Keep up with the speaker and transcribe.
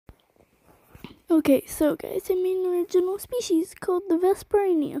Okay, so guys, I made an original species called the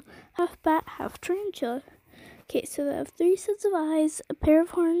vesparaneo, half bat, half tarantula. Okay, so they have 3 sets of eyes, a pair of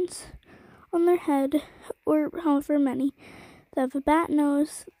horns on their head, or however many. They have a bat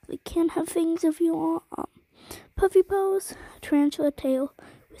nose. They can have fangs if you want. Puffy paws, tarantula tail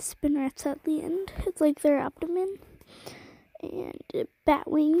with spinnerets at the end. It's like their abdomen. And bat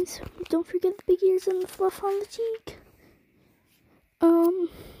wings. Don't forget the big ears and the fluff on the cheek.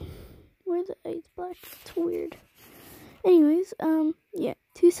 Where the eyes black? It's weird. Anyways, yeah,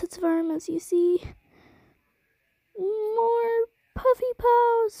 2 sets of arms as you see. More puffy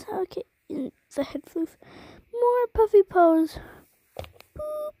paws. Okay, and the head floof. More puffy paws.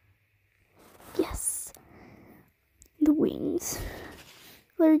 Boop. Yes. The wings.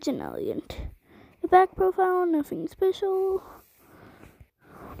 Large and elegant. The back profile, nothing special.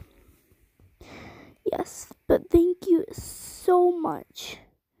 Yes, but thank you so much